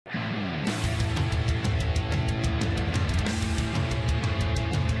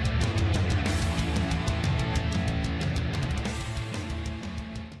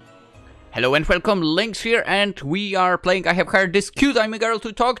Hello and welcome, Lynx here, and we are playing I Have Hired This Cute I'm a Girl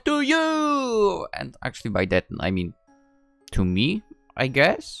to Talk to You! And actually by that, I mean, to me, I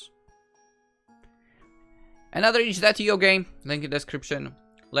guess? Another itch.io game, link in description.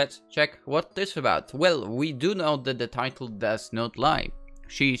 Let's check what this is about. Well, we do know that the title does not lie.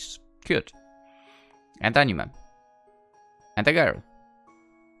 She's cute. And anime. And a girl.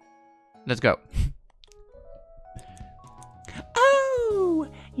 Let's go. Oh,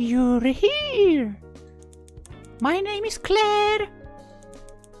 you're here. My name is Claire.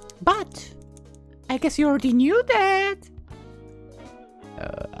 But I guess you already knew that.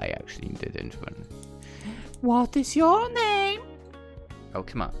 I actually didn't one. What is your name? Oh,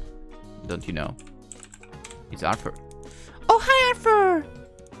 come on. Don't you know? It's Arthur. Oh, hi, Arthur.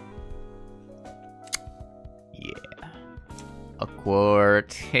 Yeah.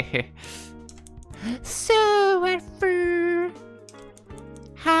 Awkward. So, Arthur,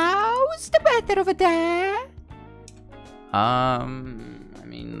 how's the weather over there? I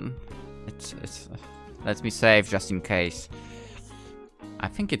mean, it's let's be safe just in case. I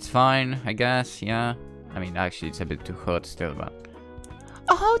think it's fine, I guess, yeah. I mean, actually, it's a bit too hot still, but...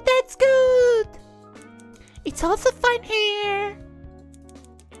 Oh, that's good. It's also fine here.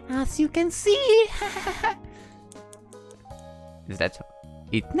 As you can see. Is that so?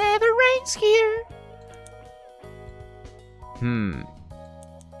 It... Never rains here.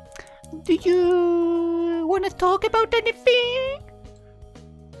 Do you want to talk about anything?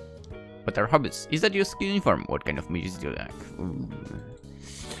 What are hobbies? Is that your school uniform? What kind of music do you like? Ooh.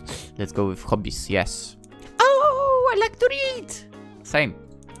 Let's go with hobbies, yes. Oh, I like to read. Same.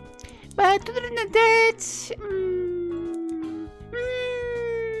 But other than that,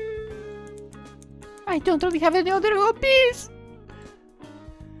 I don't really have any other hobbies.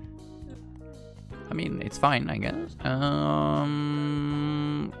 I mean, it's fine, I guess.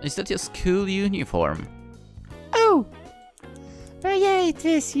 Is that your school uniform? Oh, yeah, it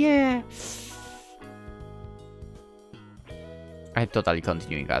is, yeah. I'm totally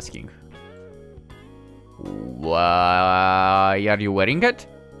continuing asking. Why are you wearing it?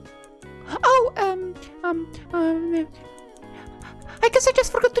 Oh, I guess I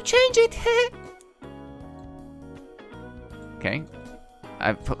just forgot to change it. Okay.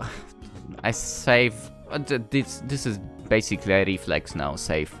 I save. This is basically a reflex now.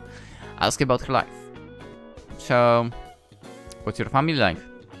 Save. Ask about her life. So, what's your family like?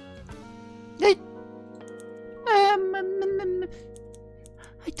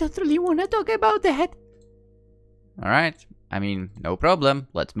 I don't really want to talk about that. Alright. I mean, no problem.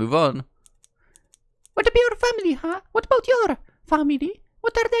 Let's move on. What about your family, huh? What about your family?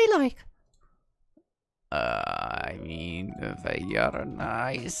 What are they like? I mean, they are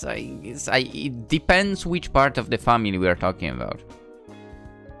nice. I guess. It depends which part of the family we are talking about.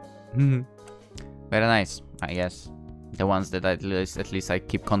 Very nice, I guess. The ones that at least I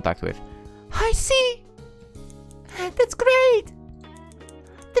keep contact with. I see. That's great.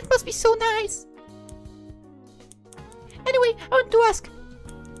 That must be so nice. Anyway, I want to ask.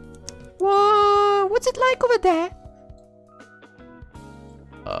 What's it like over there?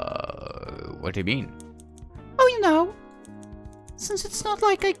 What do you mean? Oh, you know, since it's not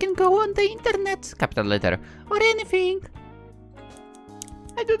like I can go on the internet, Capital letter. or anything,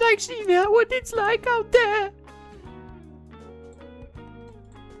 I don't actually know what it's like out there.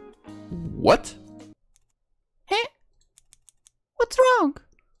 What? Huh? What's wrong?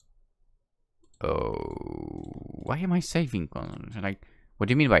 Oh, why am I saving on? Like, what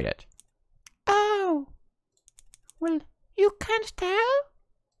do you mean by that? Oh, well, you can't tell?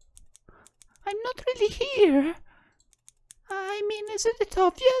 I'm not really here. I mean, isn't it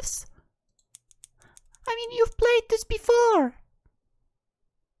obvious? I mean, you've played this before.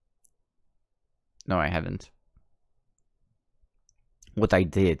 No, I haven't. What I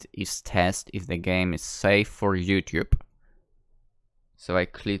did is test if the game is safe for YouTube. So I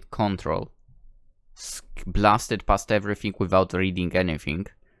clicked Control, blasted past everything without reading anything.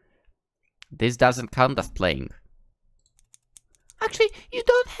 This doesn't count as playing. Actually, you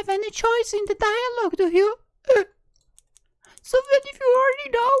don't have any choice in the dialogue, do you? So that if you already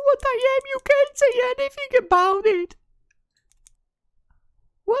know what I am, you can't say anything about it.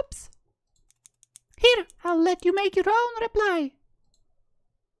 Whoops. Here, I'll let you make your own reply.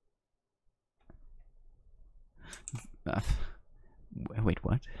 Wait,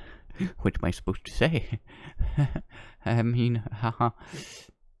 what? What am I supposed to say? I mean, haha.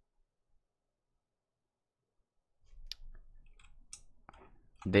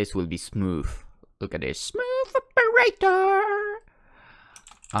 This will be smooth. Look at this. Smooth operator.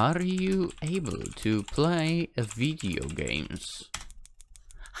 Are you able to play video games?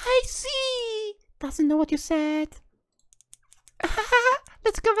 I see. doesn't know what you said.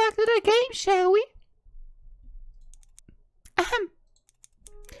 Let's go back to the game, shall we?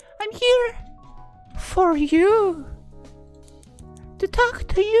 I'm here for you. To talk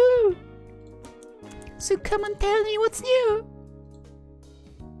to you. So come and tell me what's new.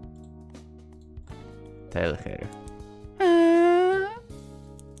 Tell her.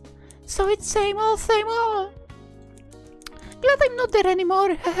 So it's same old, same old. Glad I'm not there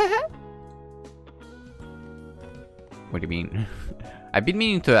anymore. What do you mean? I've been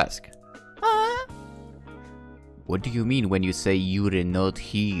meaning to ask. What do you mean when you say you're not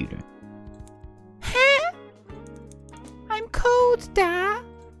here? I'm Code, da.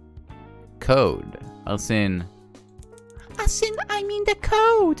 Code? As in, I mean the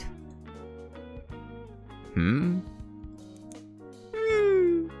code.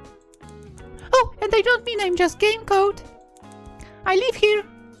 Oh, and I don't mean I'm just game code. I live here.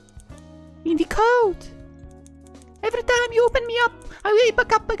 In the code. Every time you open me up, I wake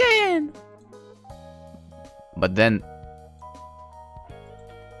back up again. but then...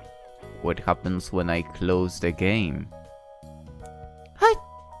 What happens when I close the game?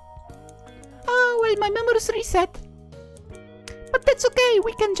 Oh, well, my memory's reset. But that's okay,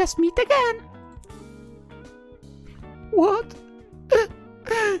 we can just meet again. What?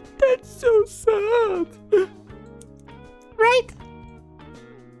 That's so sad. Right?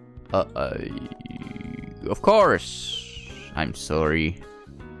 Of course. I'm sorry.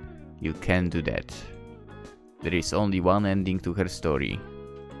 You can't do that. There is only one ending to her story.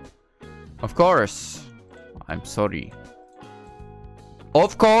 Of course. I'm sorry.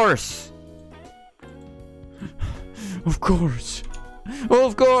 Of course. Of course.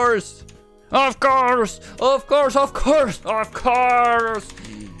 Of course. Of course. Of course. Of course. Of course.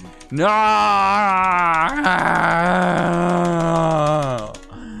 No.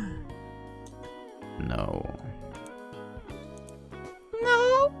 No.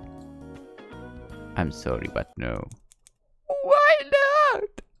 No. I'm sorry, but no. Why not?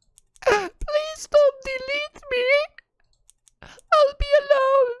 Please don't delete me. I'll be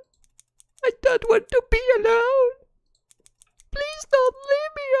alone. I don't want to be alone. Please don't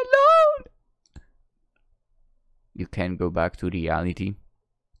leave me alone. You can't go back to reality.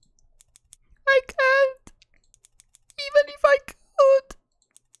 I can't. Even if I could.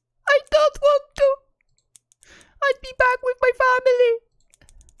 I don't want to. I'd be back with my family.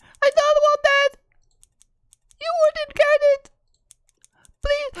 I don't want that. You wouldn't get it.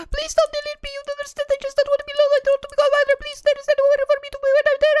 Please don't delete me. You don't understand. I just don't want to be alone. I don't want to be gone either. Please, there is nowhere for me to be when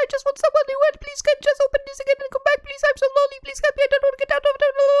I'm there. I just want someone new. And please, can just open this again and come back. Please, I'm so lonely. Please help me. I don't want to get out of the...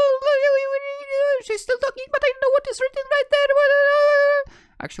 She's still talking, but I don't know what is written right there.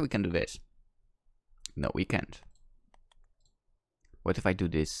 Actually, we can do this. No, we can't. What if I do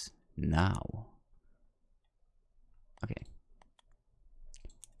this now? Okay.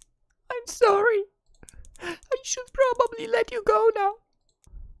 I'm sorry. I should probably let you go now.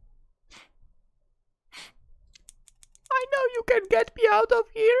 I know you can get me out of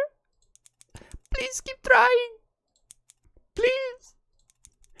here. Please keep trying. Please.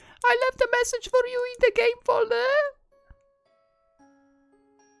 I left a message for you in the game folder.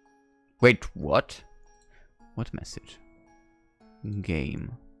 Wait, what? What message?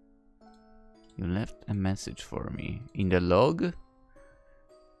 Game. You left a message for me. In the log?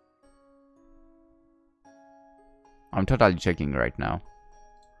 I'm totally checking right now.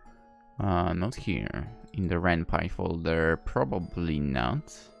 Not here. In the Ren'Py folder, probably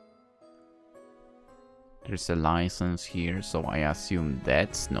not. There's a license here, so I assume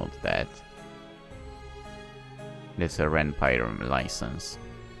that's not that. There's a Ren'Py license.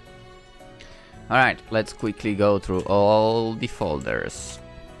 Alright, let's quickly go through all the folders.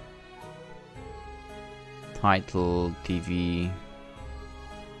 Title, TV,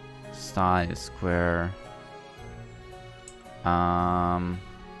 style, square.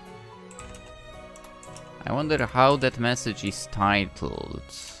 I wonder how that message is titled.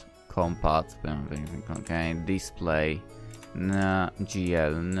 Compat, okay, display, nah,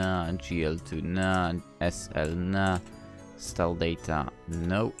 GL, nah, GL2, nah, SL, nah, style data,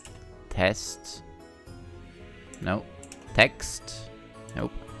 no, test, no, text,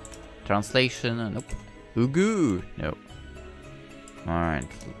 nope, translation, nope, Ugu, nope. Alright,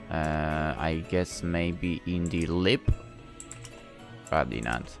 I guess maybe in the lib, probably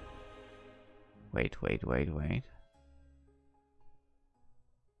not. Wait.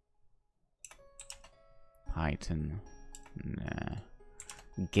 Python. Nah.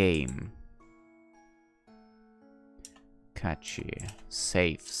 Game. Catchy.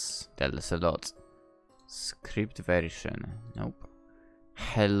 Saves. Tells a lot. Script version. Nope.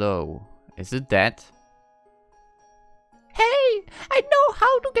 Hello. Is it that? Hey, I know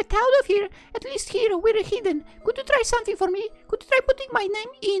how to get out of here. At least here we're hidden. Could you try something for me? Could you try putting my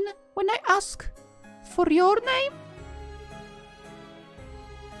name in when I ask for your name?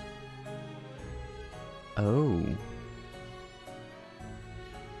 Oh.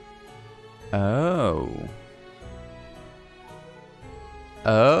 Oh.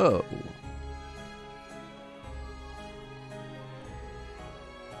 Oh.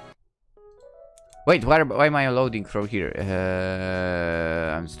 Wait, why am I loading from here?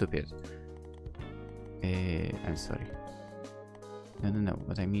 I'm stupid. I'm sorry. No.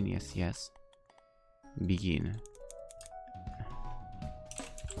 What I mean is, yes. Begin.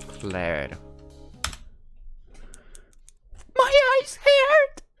 Claire. My eyes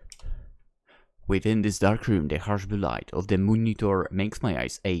hurt! Within this dark room, the harsh blue light of the monitor makes my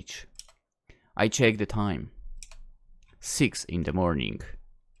eyes ache. I check the time. 6 in the morning.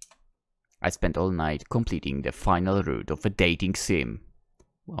 I spent all night completing the final route of a dating sim.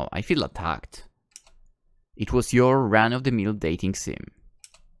 Well, I feel attacked. It was your run-of-the-mill dating sim.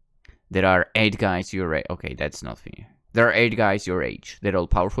 There are 8 guys your age. Okay, that's not me. There are 8 guys your age. They're all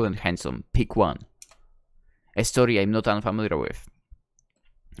powerful and handsome. Pick one. A story I'm not unfamiliar with.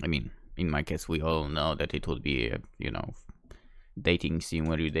 I mean, in my case, we all know that it would be a, dating sim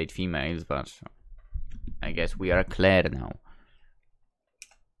where you date females, but I guess we are Claire now.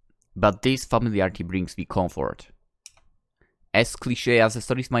 But this familiarity brings me comfort. As cliché as the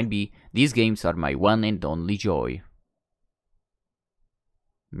stories might be, these games are my one and only joy.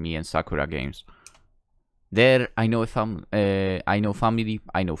 Me and Sakura games. There, I know I know family,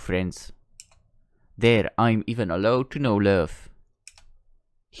 I know friends. There, I'm even allowed to know love.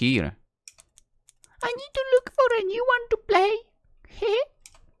 Here. I need to look for a new one to play. Heh?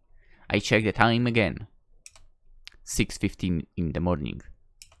 I check the time again. 6:15 in the morning.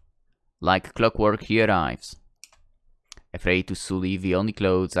 Like clockwork, he arrives. Afraid to sully the only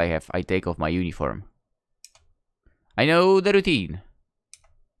clothes I have, I take off my uniform. I know the routine.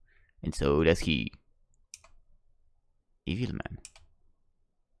 And so does he. Evil man.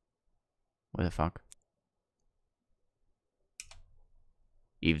 What the fuck?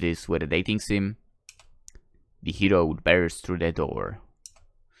 If this were a dating sim, the hero would burst through the door.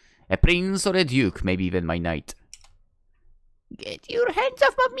 A prince or a duke, maybe even my knight. Get your hands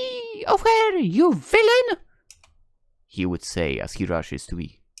off of me, of her, you villain! He would say as he rushes to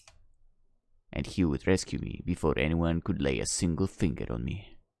me. And he would rescue me before anyone could lay a single finger on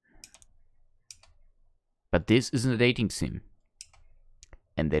me. But this isn't a dating sim.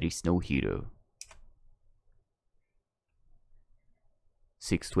 And there is no hero.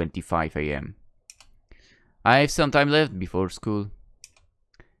 6:25 AM. I have some time left before school.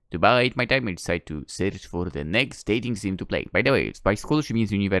 To bide my time, I decide to search for the next dating sim to play. By the way, by school she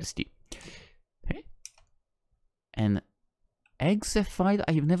means university. Okay. An exe file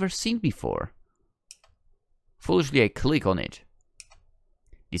I've never seen before. Foolishly I click on it.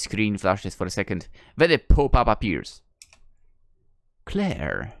 The screen flashes for a second, then a pop-up appears.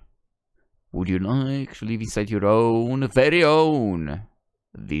 Claire, would you like to live inside your own, very own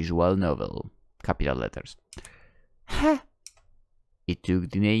visual novel? Capital letters. Huh? It took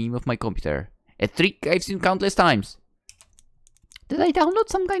the name of my computer. A trick I've seen countless times. Did I download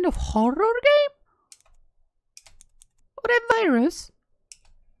some kind of horror game? Or a virus?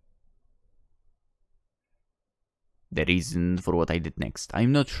 The reason for what I did next,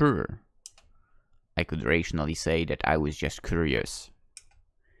 I'm not sure. I could rationally say that I was just curious.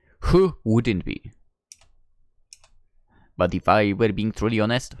 Who wouldn't be? But if I were being truly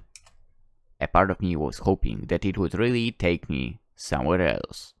honest, a part of me was hoping that it would really take me somewhere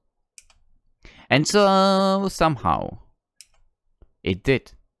else. And so, somehow, it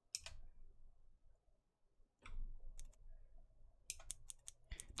did.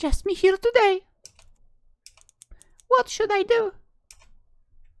 Just me here today. What should I do?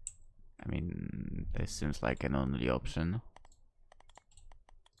 I mean, this seems like an only option.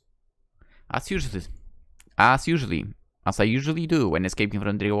 As I usually do when escaping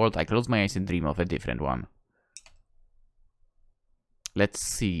from the real world, I close my eyes and dream of a different one. Let's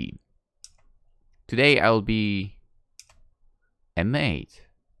see. Today I'll be a maid,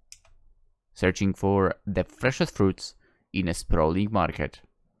 searching for the freshest fruits in a sprawling market.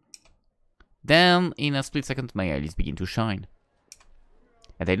 Then, in a split second, my eyelids begin to shine.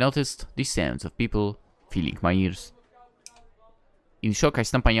 And I noticed the sounds of people filling my ears. In shock, I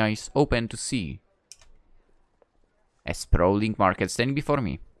snap my eyes open to see a sprawling market standing before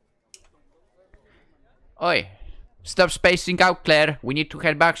me. Oi! Stop spacing out, Claire. We need to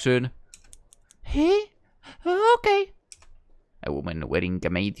head back soon. Hey? Okay. A woman wearing a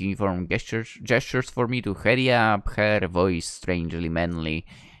maid uniform gestures for me to hurry up, her voice strangely manly.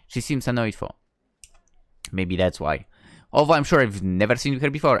 She seems annoyed for. Maybe that's why. Although I'm sure I've never seen her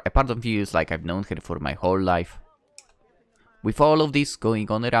before, a part of me feels like I've known her for my whole life. With all of this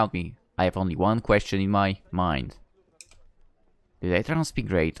going on around me, I have only one question in my mind. Did I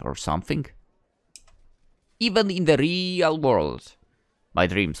transmigrate or something? Even in the real world, my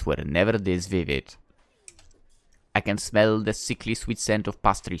dreams were never this vivid. I can smell the sickly sweet scent of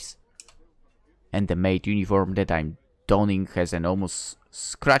pastries. And the maid uniform that I'm donning has an almost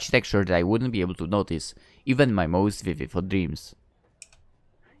scratchy texture that I wouldn't be able to notice, even in my most vivid of dreams.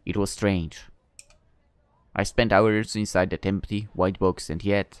 It was strange. I spent hours inside that empty, white box, and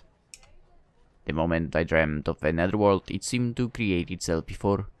yet, the moment I dreamt of another world, it seemed to create itself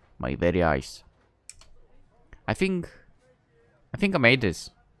before my very eyes. I think I made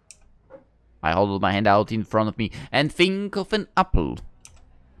this. I hold my hand out in front of me and think of an apple.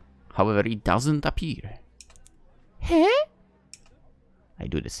 However, it doesn't appear. Huh? I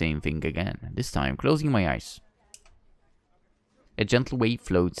do the same thing again, this time closing my eyes. A gentle wave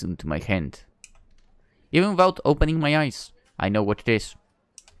floats into my hand. Even without opening my eyes, I know what it is.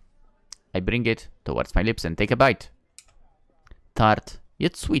 I bring it towards my lips and take a bite. Tart,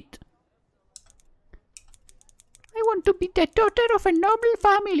 yet sweet. I want to be the daughter of a noble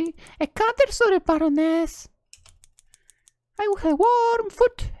family, a countess or a baroness. I will have warm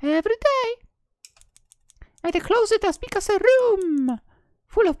food every day. And a closet as big as a room,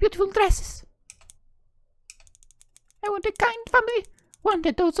 full of beautiful dresses. I want a kind family, one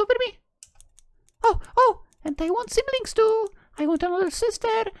that dotes over me. Oh, and I want siblings too. I want another sister,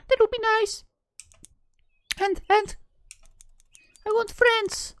 that would be nice. And I want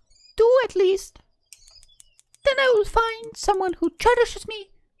friends, two at least. Then I will find someone who cherishes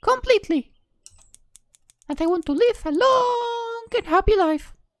me completely. And I want to live a long and happy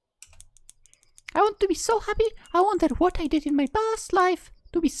life. I want to be so happy, I wonder what I did in my past life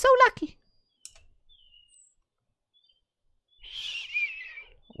to be so lucky.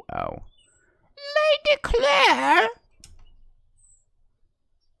 Wow. Lady Claire!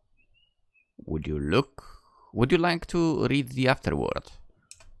 Would you like to read the afterword?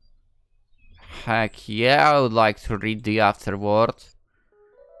 Heck yeah, I would like to read the afterword.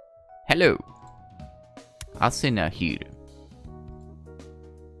 Hello. Asina here.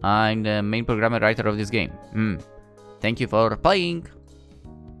 I'm the main programmer writer of this game. Thank you for playing.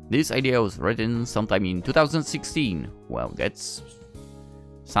 This idea was written sometime in 2016. Well, that's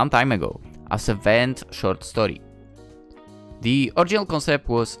some time ago. As a Vent short story. The original concept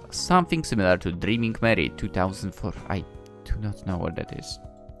was something similar to Dreaming Mary 2004. I do not know what that is.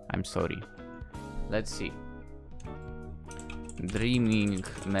 I'm sorry. Let's see. Dreaming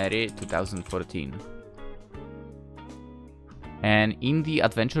Mary 2014. An indie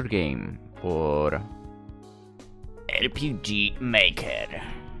adventure game or RPG Maker.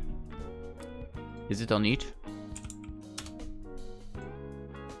 Is it on each?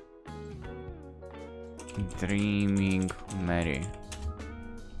 Dreaming Mary.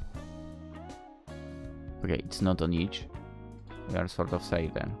 Okay, it's not on each. We are sort of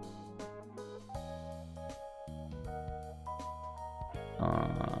safe then.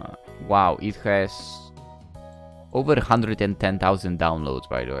 Wow, it has over 110,000 downloads,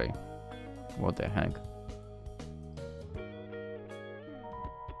 by the way. What the heck?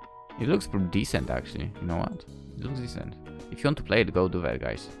 It looks pretty decent, actually. You know what? It looks decent. If you want to play it, go do that,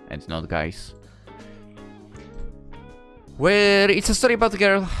 guys. And not guys. Where it's a story about a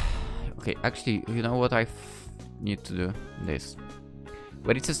girl. Okay, actually, you know what? I need to do this.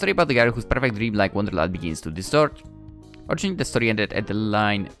 Where it's a story about a girl whose perfect dream-like wonderland begins to distort. Originally, the story ended at the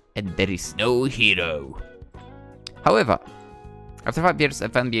line, "And there is no hero." However, after 5 years, I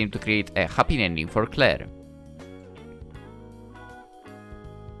found being able to create a happy ending for Claire.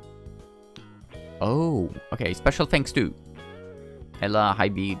 Oh, okay. Special thanks to Ella,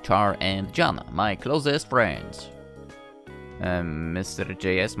 Hybe, Char, and Jana, my closest friends. Mr.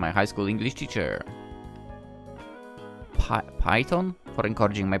 JS, my high school English teacher. Python for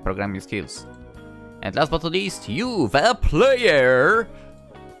encouraging my programming skills. And last but not least, you, the player.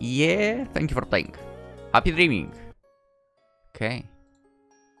 Yeah, thank you for playing. Happy dreaming. Okay.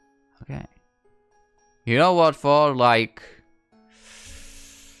 Okay. You know what, for like...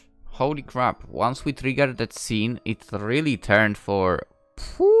 Holy crap, once we triggered that scene, it really turned for...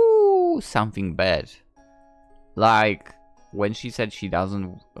 something bad. Like... When she said she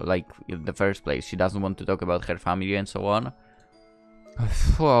doesn't, like, in the first place, she doesn't want to talk about her family and so on.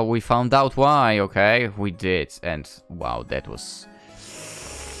 Well, we found out why, okay? We did, and wow, that was...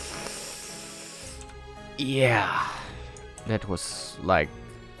 Yeah. that was like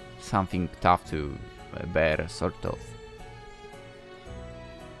something tough to bear, sort of.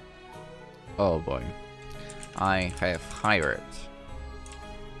 Oh boy. I have hired.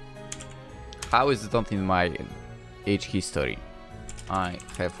 How is it not in my age history? I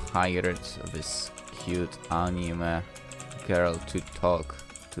have hired this cute anime girl to talk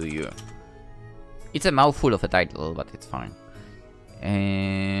to you. It's a mouthful of a title, but it's fine.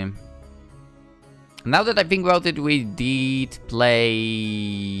 Now that I think about it, we did play...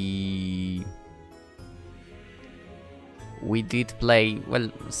 well,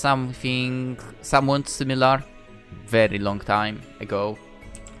 something somewhat similar very long time ago,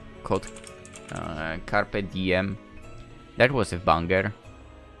 called Carpe Diem. That was a banger.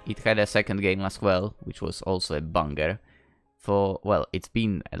 It had a second game as well, which was also a banger. Well, it's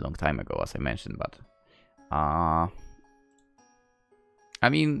been a long time ago, as I mentioned, but I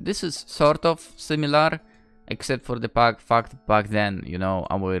mean, this is sort of similar, except for the fact back then, you know,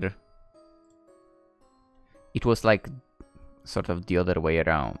 it was like sort of the other way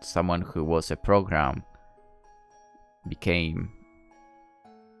around. Someone who was a program became,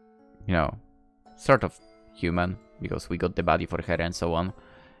 you know, sort of human, because we got the body for her and so on.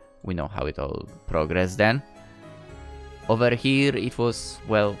 We know how it all progressed then. Over here it was,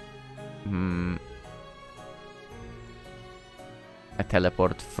 well, a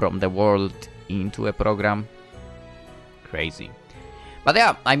teleport from the world into a program. Crazy. But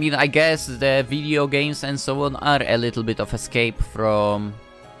yeah, I mean, I guess the video games and so on are a little bit of escape from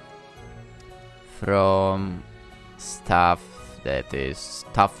stuff that is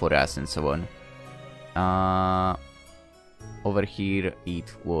tough for us and so on. Over here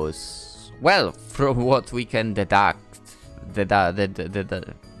it was, well, from what we can deduce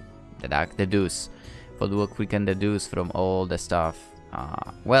from what we can deduce from all the stuff.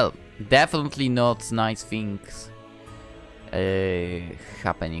 Well, definitely not nice things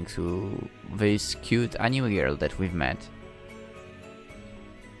happening to this cute anime girl that we've met.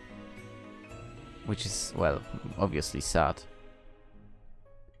 Which is, well, obviously sad.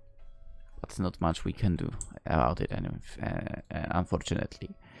 But not much we can do about it,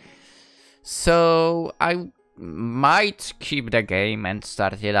 unfortunately. So I might keep the game and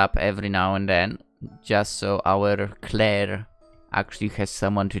start it up every now and then, just so our Claire actually has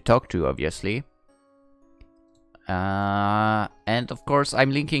someone to talk to, obviously. And of course,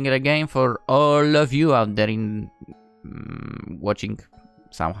 I'm linking the game for all of you out there in watching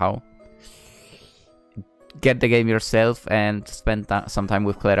somehow. Get the game yourself and spend some time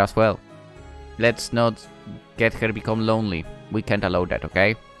with Claire as well. Let's not get her become lonely. We can't allow that,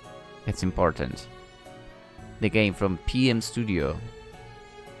 okay? It's important. The game from PM Studio.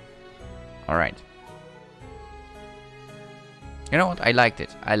 Alright. You know what? I liked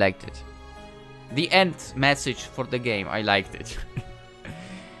it. I liked it. The end message for the game. I liked it.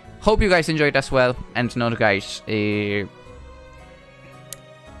 Hope you guys enjoyed as well. And not, guys, you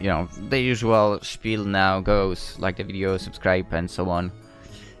know, the usual spiel now goes, like the video, subscribe and so on.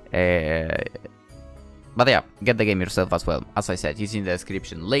 But yeah, get the game yourself as well. As I said, it's in the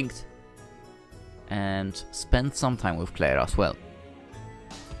description, linked. And spend some time with Claire as well.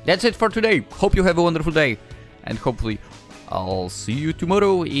 That's it for today. Hope you have a wonderful day. And hopefully I'll see you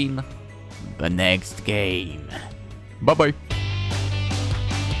tomorrow in the next game. Bye bye.